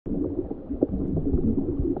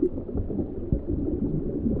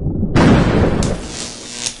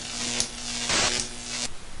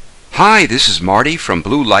Hi, this is Marty from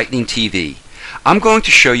Blue Lightning TV. I'm going to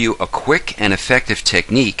show you a quick and effective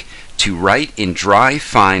technique to write in dry,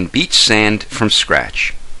 fine beach sand from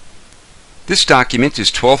scratch. This document is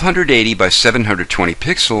 1280 by 720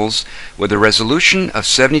 pixels with a resolution of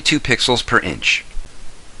 72 pixels per inch.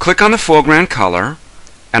 Click on the foreground color,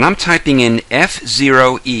 and I'm typing in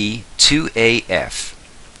F0E2AF.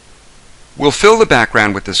 We'll fill the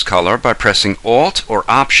background with this color by pressing Alt or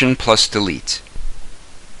Option plus Delete.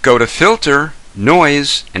 Go to Filter,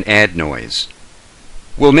 Noise, and add noise.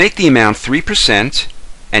 We'll make the amount 3%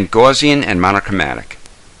 and Gaussian and monochromatic.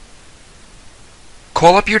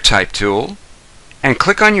 Call up your type tool and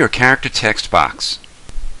click on your character text box.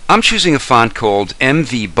 I'm choosing a font called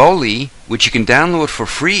MV Boli, which you can download for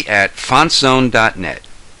free at fontzone.net.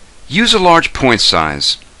 Use a large point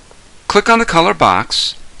size. Click on the color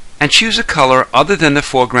box and choose a color other than the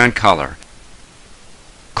foreground color.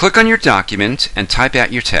 Click on your document and type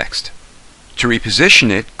out your text. To reposition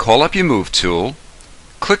it, call up your Move tool,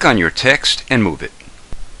 click on your text and move it.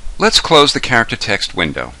 Let's close the character text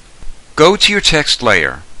window. Go to your text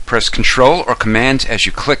layer. Press Ctrl or Command as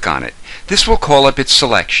you click on it. This will call up its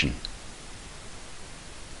selection.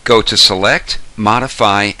 Go to Select,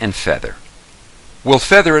 Modify, and Feather. We'll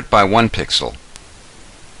feather it by 1 pixel.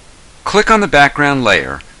 Click on the background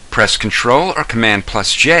layer. Press Ctrl or Command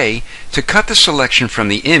plus J to cut the selection from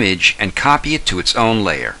the image and copy it to its own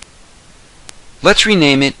layer. Let's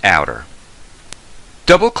rename it Outer.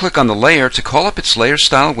 Double-click on the layer to call up its layer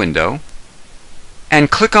style window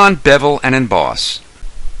and click on Bevel and Emboss.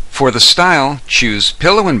 For the style, choose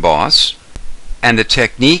Pillow Emboss and the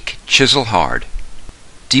technique Chisel Hard.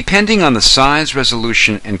 Depending on the size,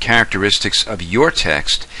 resolution, and characteristics of your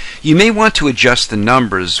text, you may want to adjust the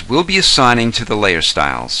numbers we'll be assigning to the layer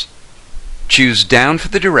styles. Choose Down for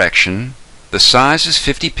the direction, the size is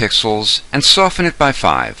 50 pixels, and soften it by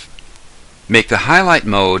 5. Make the highlight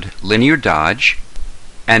mode Linear Dodge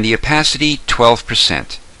and the opacity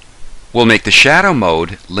 12%. We'll make the shadow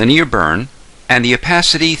mode Linear Burn and the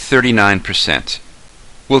opacity 39%.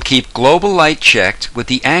 We'll keep global light checked with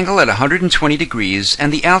the angle at 120 degrees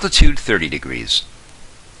and the altitude 30 degrees.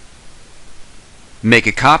 Make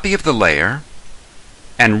a copy of the layer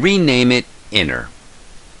and rename it Inner.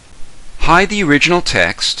 Hide the original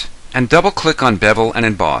text and double-click on Bevel and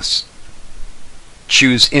Emboss.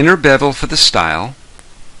 Choose Inner Bevel for the style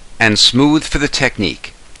and Smooth for the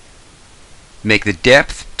technique. Make the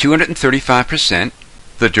depth 235%,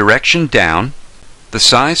 the direction down, the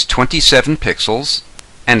size 27 pixels,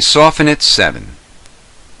 and soften it 7.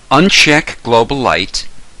 Uncheck global light,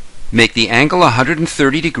 make the angle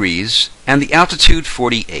 130 degrees and the altitude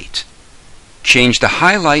 48. Change the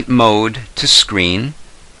highlight mode to screen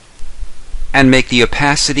and make the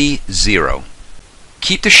opacity 0.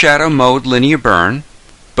 Keep the shadow mode Linear Burn,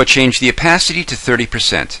 but change the opacity to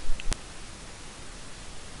 30%.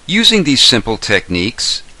 Using these simple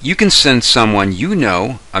techniques, you can send someone you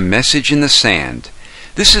know a message in the sand.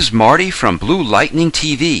 This is Marty from Blue Lightning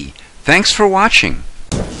TV. Thanks for watching.